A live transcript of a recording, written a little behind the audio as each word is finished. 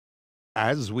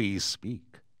As we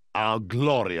speak, our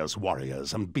glorious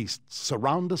warriors and beasts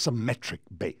surround a symmetric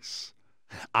base.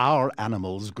 Our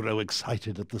animals grow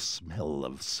excited at the smell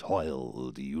of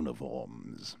soiled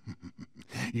uniforms.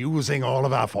 Using all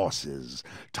of our forces,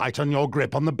 tighten your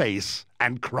grip on the base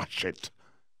and crush it,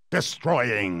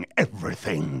 destroying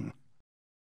everything.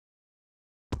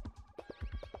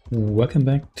 Welcome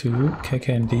back to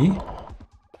KKND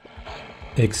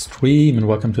Xtreme, and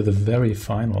welcome to the very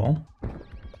final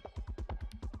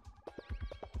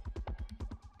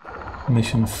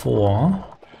mission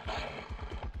 4,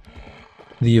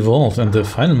 the Evolved, and the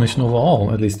final mission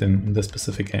overall, at least in this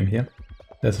specific game here.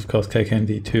 There's of course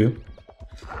KKND 2.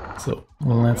 So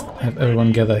let's have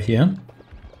everyone gather here.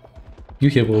 You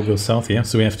here will go south here,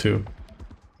 so we have to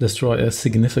destroy a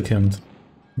significant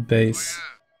base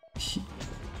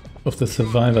of the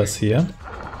survivors here.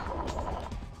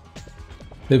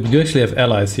 We do actually have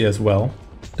allies here as well.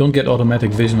 Don't get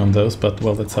automatic vision on those, but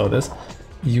well, that's how it is.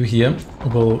 You here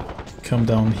will come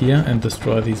down here and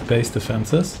destroy these base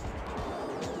defenses.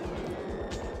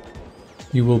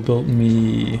 You will build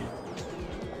me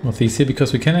one of these here,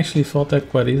 because we can actually afford that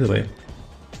quite easily.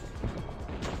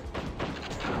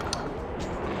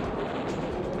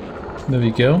 There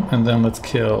we go, and then let's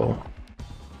kill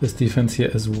this defense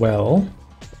here as well.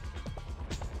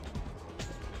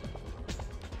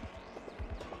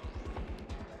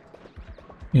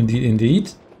 Indeed,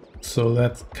 indeed. So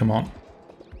that, come on.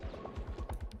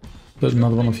 Build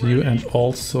another one of you and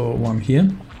also one here.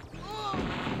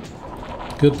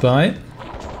 Goodbye.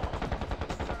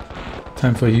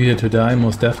 Time for you here to die,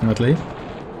 most definitely.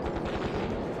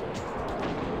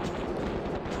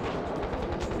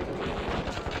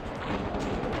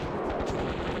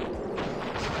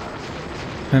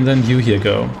 And then you here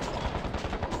go.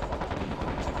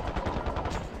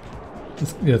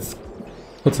 Let's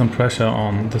put some pressure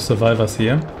on the survivors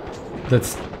here.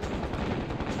 Let's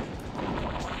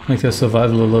make their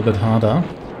survival a little bit harder.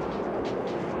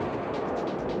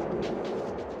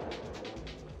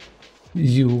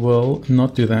 You will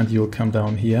not do that, you will come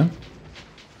down here.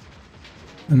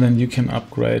 And then you can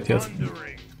upgrade your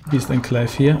Beast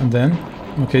Enclave here, and then...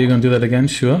 Okay, you're gonna do that again,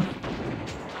 sure.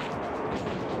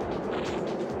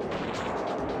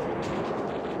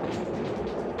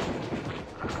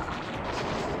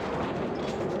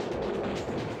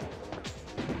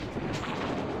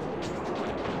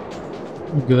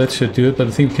 Okay, that should do it, but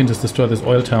I think we can just destroy this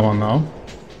oil tower now.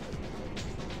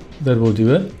 That will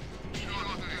do it.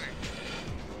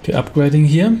 Okay, upgrading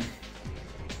here.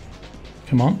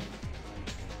 Come on.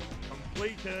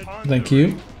 Thank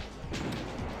you.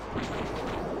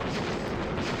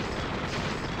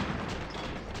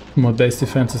 More base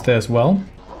defenses there as well.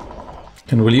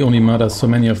 Can really only murder so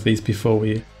many of these before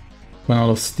we run out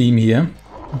of steam here.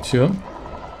 Not sure.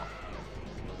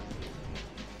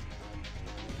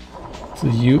 So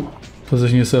you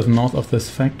position yourself north of this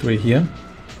factory here.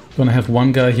 Gonna have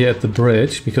one guy here at the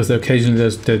bridge, because occasionally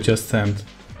they just send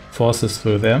forces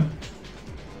through there.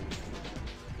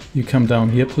 You come down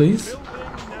here, please.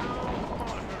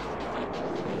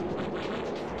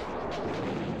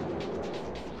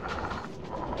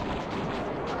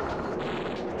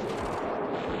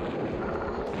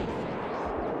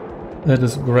 That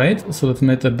is great, so let's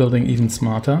make that building even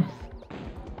smarter.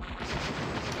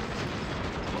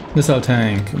 Missile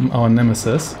tank, our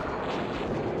nemesis.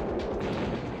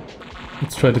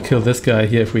 Let's try to kill this guy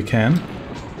here if we can.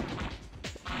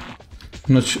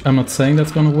 I'm not saying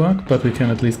that's gonna work, but we can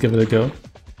at least give it a go.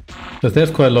 But they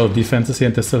have quite a lot of defenses here,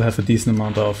 and they still have a decent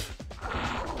amount of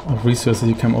resources.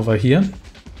 You come over here.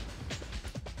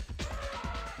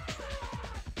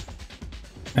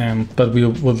 But we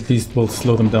will at least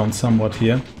slow them down somewhat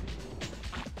here.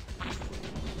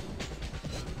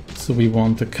 So we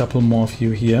want a couple more of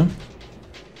you here.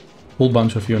 Whole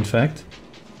bunch of you, in fact.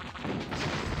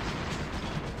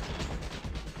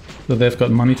 So they've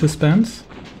got money to spend.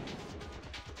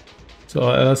 So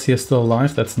our allies here still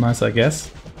alive, that's nice, I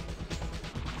guess.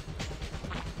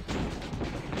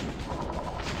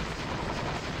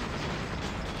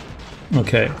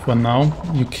 Okay, for now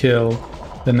you kill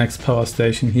the next power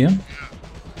station here.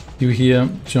 You here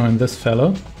join this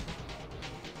fellow.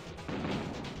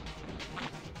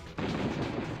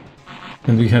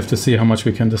 And we have to see how much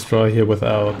we can destroy here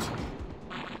without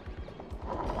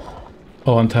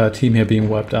our entire team here being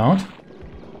wiped out.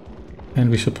 And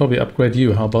we should probably upgrade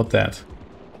you, how about that?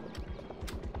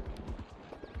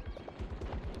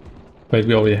 Wait,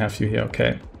 we already have you here,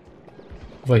 okay.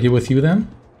 Over here with you then?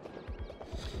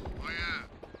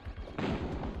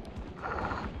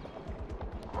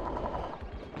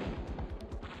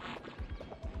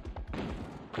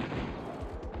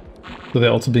 So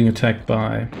they're also being attacked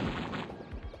by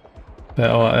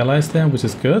our allies there, which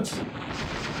is good.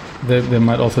 They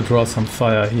might also draw some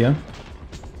fire here.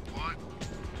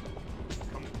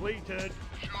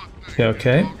 Okay,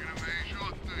 okay.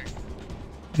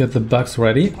 Get the bugs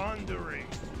ready.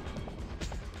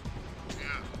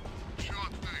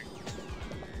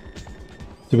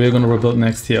 So we're gonna rebuild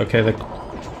next here. Okay, the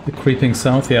creeping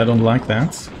south here, I don't like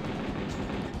that.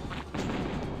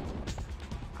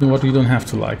 You know what, you don't have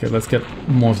to like it. Let's get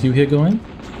more of you here going.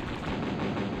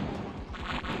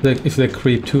 If they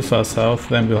creep too far south,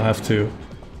 then we'll have to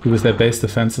do with their base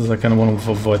defenses. I kind of want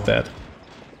to avoid that.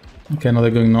 Okay, now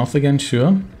they're going north again,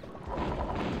 sure.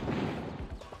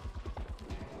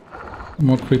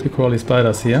 More creepy crawly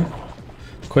spiders here.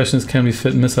 Question is, can we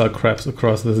fit missile crabs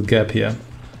across this gap here?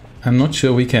 I'm not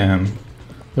sure we can,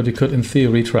 but we could in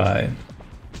theory try.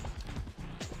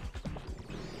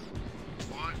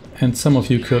 And some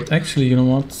of you could actually, you know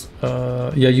what?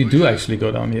 Yeah, you do actually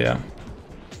go down here.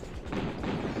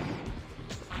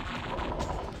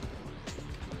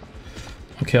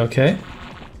 Okay, okay.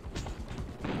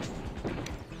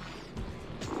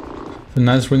 A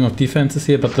nice ring of defenses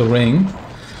here, but the ring,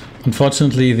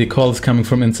 unfortunately, the call is coming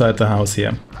from inside the house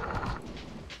here.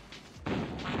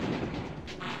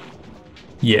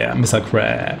 Yeah, missile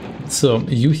crab. So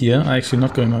you here are actually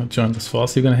not going to join this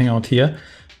force. You're going to hang out here.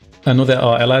 I know that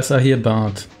our allies are here,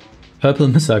 but purple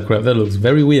missile crab, that looks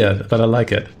very weird, but I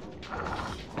like it.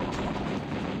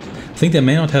 I think they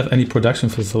may not have any production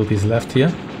facilities left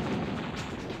here,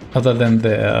 other than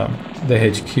their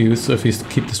HQs. So if we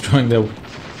keep destroying their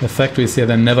factories here,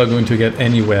 they're never going to get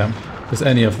anywhere with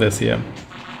any of this here.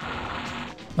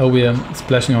 Oh, we are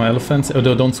splashing our elephants. Oh,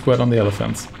 don't squirt on the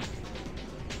elephants.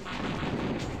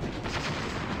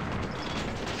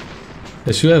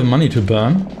 They should have money to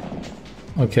burn.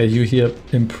 Okay, you here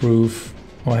improve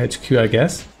our HQ, I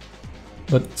guess.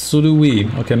 But so do we.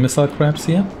 Okay, missile crabs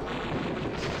here.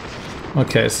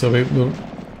 Okay, so we're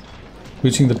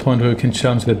reaching the point where we can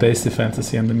challenge the base defenses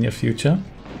here in the near future.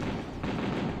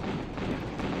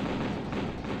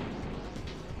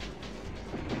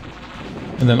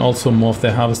 And then also more of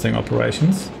their harvesting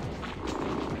operations.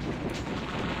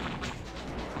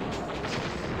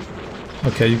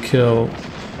 Okay, you kill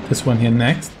this one here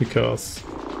next, because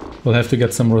we'll have to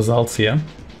get some results here.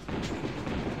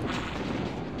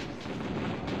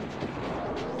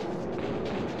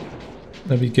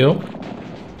 There we go.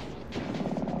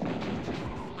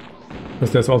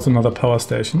 Because there's also another power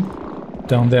station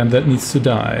down there, and that needs to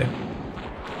die.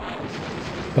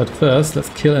 But first, let's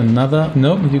kill another...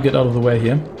 No, you get out of the way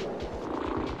here.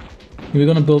 We're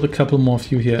gonna build a couple more of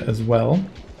you here as well,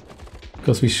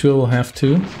 because we sure will have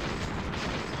to.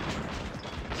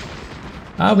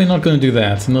 Ah, we're not gonna do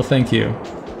that. No, thank you.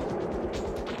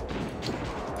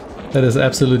 That is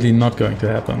absolutely not going to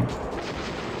happen.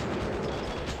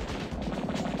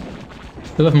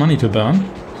 Still have money to burn.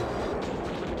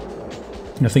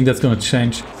 I think that's gonna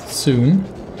change soon.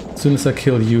 As soon as I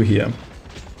kill you here.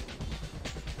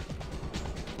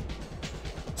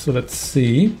 So let's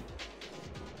see.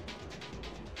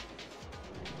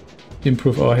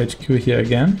 Improve our HQ here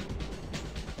again.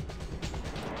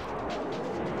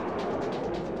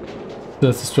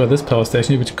 Let's destroy this power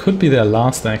station, which could be their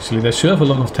last actually. They should have a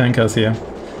lot of tankers here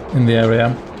in the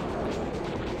area.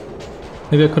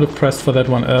 Maybe I could have pressed for that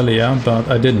one earlier, but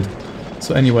I didn't.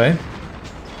 So anyway.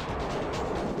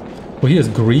 Oh, here's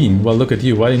green. Well, look at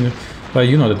you. Why are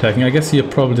you not attacking? I guess you're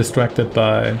probably distracted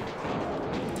by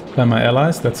my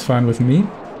allies. That's fine with me.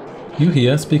 You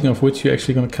here, speaking of which, you're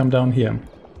actually going to come down here.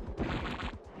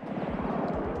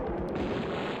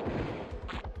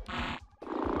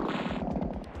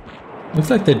 Looks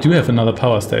like they do have another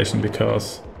power station,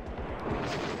 because...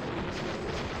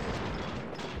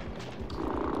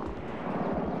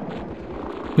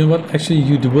 You know what? Actually,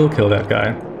 you will kill that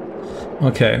guy.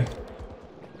 Okay.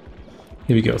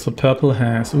 Here we go. So purple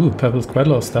has... Ooh, purple has quite a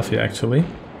lot of stuff here, actually.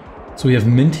 So we have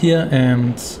mint here,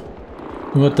 and...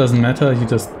 You know what? Doesn't matter. You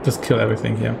just kill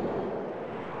everything here.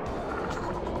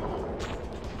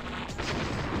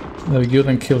 There we go.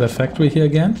 Then kill their factory here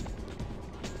again.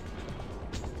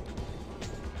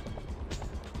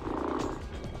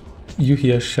 You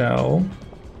here shall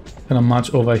kind of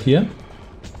march over here.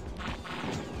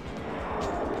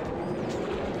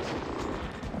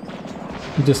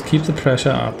 You just keep the pressure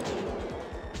up.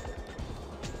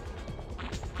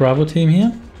 Bravo team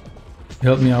here,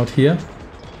 help me out here.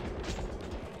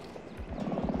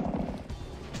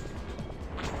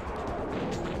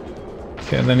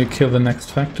 Okay, and then you kill the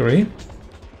next factory.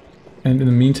 And in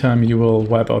the meantime you will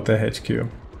wipe out their HQ.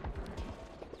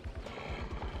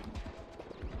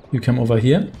 You come over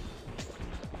here.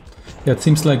 Yeah, it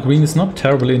seems like green is not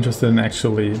terribly interested in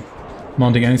actually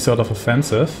mounting any sort of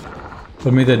offensive.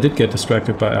 But maybe they did get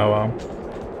distracted by our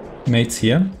mates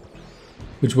here.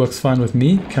 Which works fine with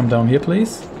me. Come down here,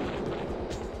 please.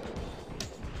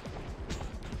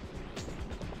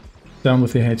 Down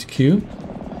with the HQ.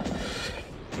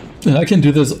 And I can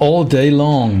do this all day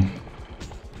long.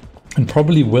 And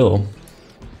probably will.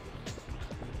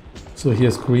 So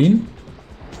here's green.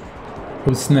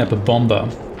 Oh snap, a bomber.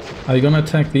 Are you gonna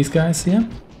attack these guys here?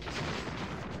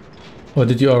 Or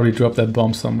did you already drop that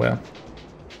bomb somewhere?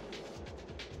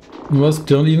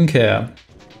 Don't even care.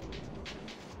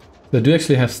 They do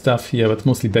actually have stuff here, but it's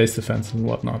mostly base defense and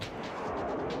whatnot.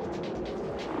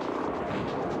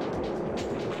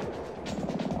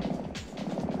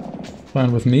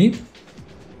 Fine with me.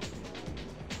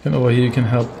 And over here you can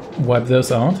help wipe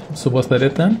those out. So was that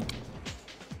it then?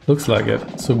 Looks like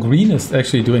it. So green is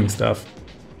actually doing stuff.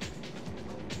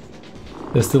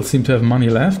 They still seem to have money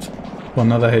left for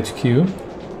another HQ.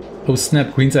 Oh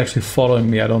snap, green's actually following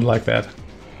me. I don't like that.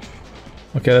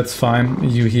 Okay, that's fine.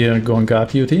 You here go on guard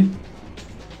duty.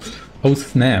 Oh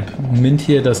snap, Mint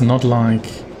here does not like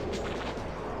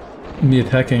me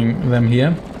attacking them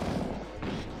here.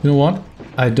 You know what?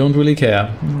 I don't really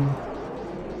care.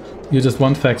 You're just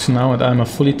one faction now and I'm a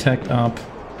fully tagged up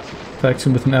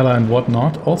faction with an ally and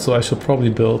whatnot. Also, I should probably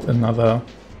build another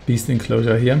beast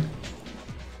enclosure here.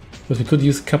 Because we could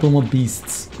use a couple more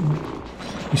beasts.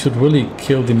 We should really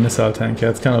kill the missile tank. Yeah,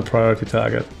 it's kind of a priority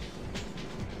target.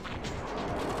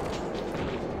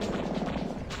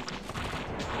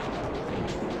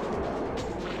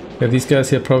 Yeah, these guys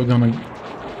here are probably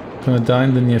gonna die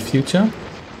in the near future.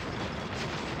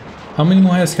 How many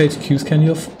more HQs can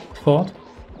you afford?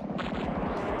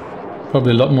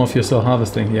 Probably a lot more if you're still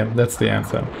harvesting here. That's the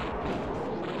answer.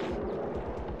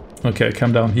 Okay,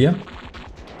 come down here.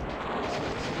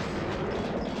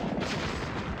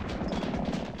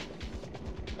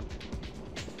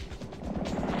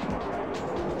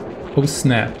 Oh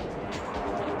snap.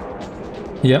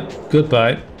 Yep,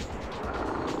 goodbye.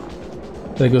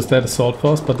 There goes that assault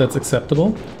force, but that's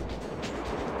acceptable.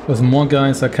 Because more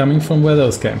guys are coming from where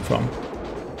those came from.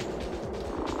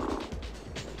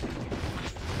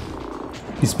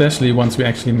 Especially once we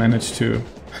actually manage to...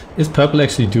 Is purple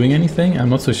actually doing anything? I'm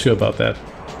not so sure about that.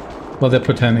 Well, they're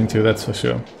pretending to, that's for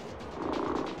sure.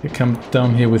 We come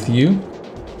down here with you.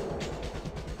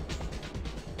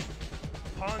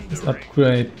 Let's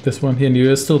upgrade this one here, and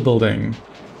you're still building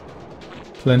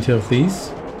plenty of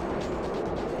these.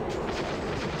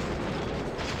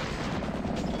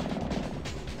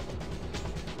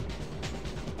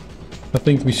 I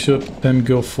think we should then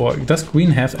go for... Does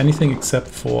green have anything except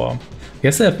for... I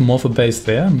guess they have more of a base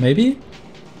there, maybe?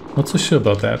 Not so sure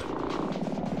about that.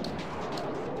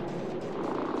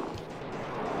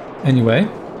 Anyway.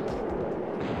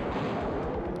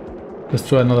 Let's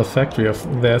try another factory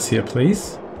of theirs here,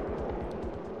 please.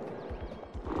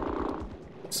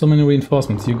 So many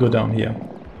reinforcements, you go down here.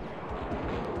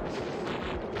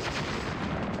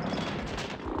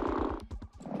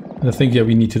 And I think, yeah,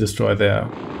 we need to destroy their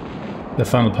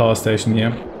final power station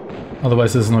here.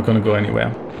 Otherwise this is not going to go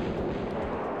anywhere.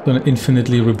 Going to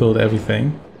infinitely rebuild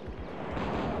everything.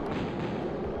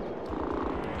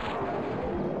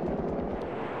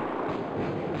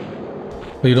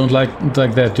 But you don't like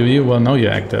that, do you? Well, now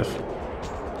you're active.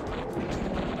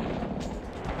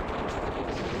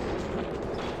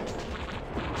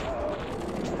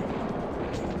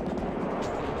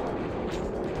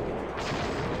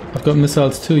 I've got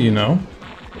missiles too, you know.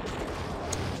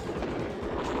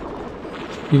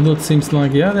 Even though it seems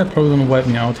like, yeah, they're probably gonna wipe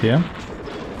me out here.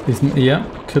 Yeah,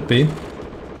 could be.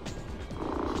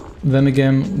 Then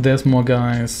again, there's more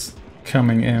guys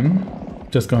coming in.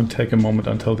 Just gonna take a moment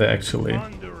until they actually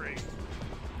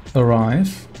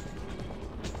arrive.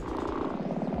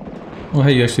 Oh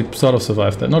hey, you actually sort of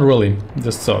survived that. Not really,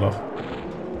 just sort of.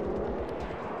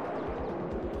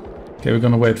 Okay, we're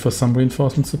gonna wait for some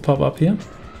reinforcements to pop up here.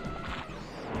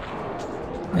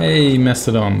 Hey,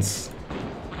 mastodons.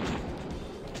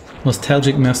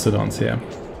 Nostalgic mastodons here.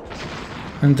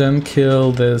 And then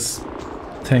kill this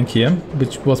tank here,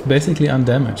 which was basically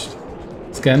undamaged.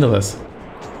 Scandalous.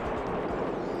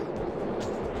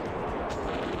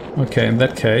 Okay, in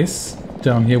that case,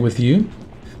 down here with you.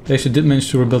 They actually did manage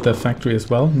to rebuild their factory as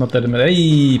well. Not that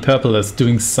hey, purple is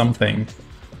doing something.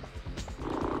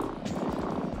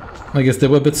 I guess they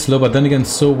were a bit slow, but then again,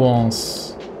 so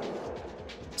was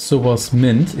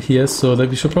Mint here, so that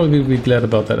we should probably be glad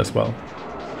about that as well.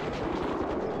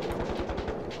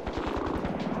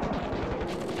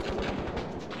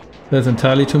 There's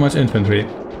entirely too much infantry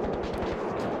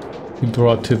we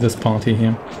brought to this party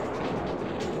here.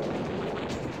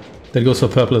 That goes for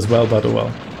purple as well, but oh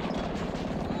well.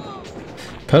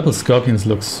 Purple scorpions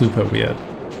look super weird.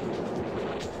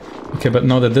 Okay, but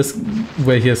now that this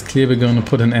way here is clear, we're going to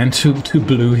put an end to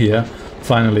blue here.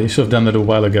 Finally, should have done that a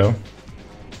while ago.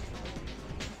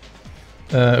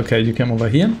 Okay, you come over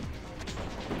here.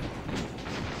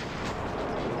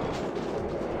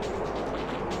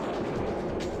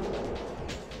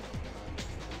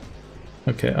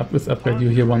 Okay, upgrade you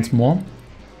here once more.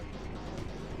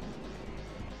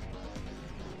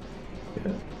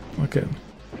 Yeah, okay.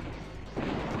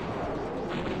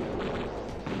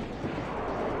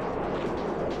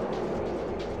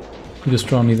 You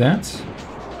destroy me that.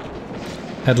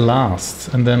 At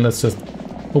last. And then let's just...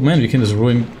 Oh man, we can just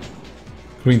ruin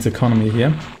green's economy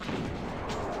here.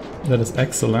 That is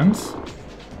excellent.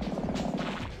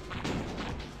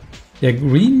 Yeah,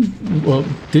 green well,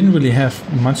 didn't really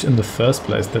have much in the first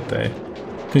place, did they?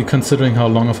 Considering how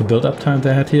long of a build-up time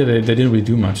they had here, they didn't really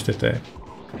do much, did they?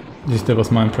 At least that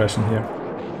was my impression here.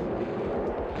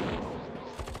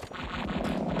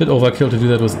 Bit overkill to do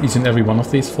that with each and every one of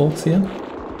these folks here.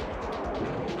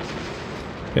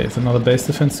 Okay, it's another base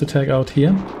defense to take out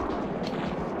here.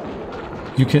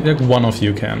 You can, like, one of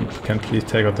you can please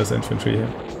take out this infantry here.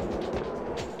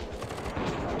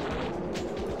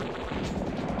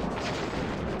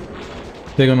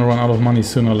 They're gonna run out of money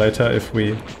sooner or later if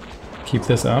we keep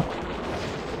this up.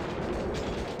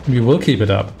 We will keep it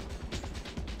up.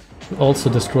 We'll also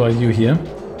destroy you here.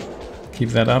 Keep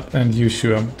that up, and you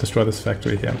sure destroy this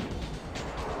factory here.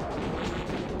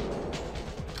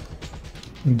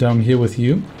 And down here with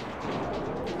you.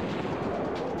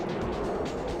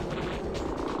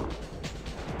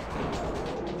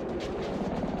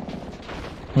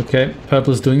 Okay,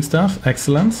 purple is doing stuff.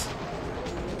 Excellent.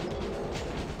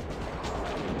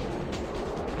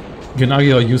 You can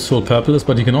argue how useful purple is,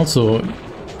 but you can also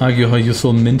argue how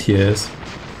useful mint here is.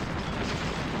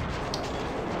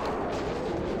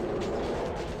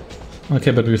 Okay,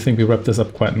 but we think we wrapped this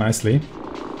up quite nicely.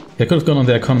 I could have gone on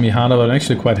the economy harder, but I'm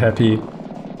actually quite happy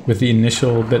with the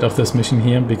initial bit of this mission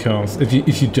here, because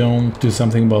if you don't do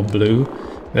something about blue,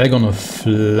 they're gonna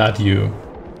flood you.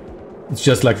 It's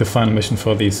just like the final mission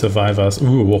for the survivors.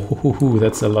 Ooh,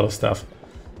 that's a lot of stuff.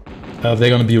 They're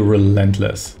gonna be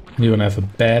relentless. You're gonna have a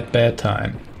bad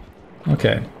time.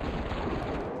 Okay.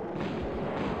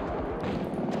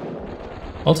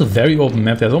 Also very open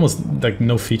map, there's almost like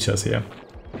no features here.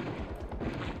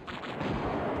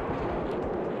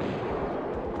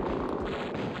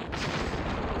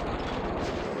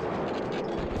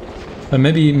 But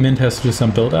maybe Mint has to do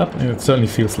some build up, it certainly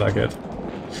feels like it.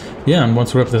 Yeah, and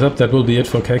once we wrap this up, that will be it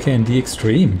for KKND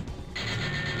Xtreme.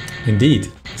 Indeed.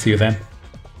 See you then.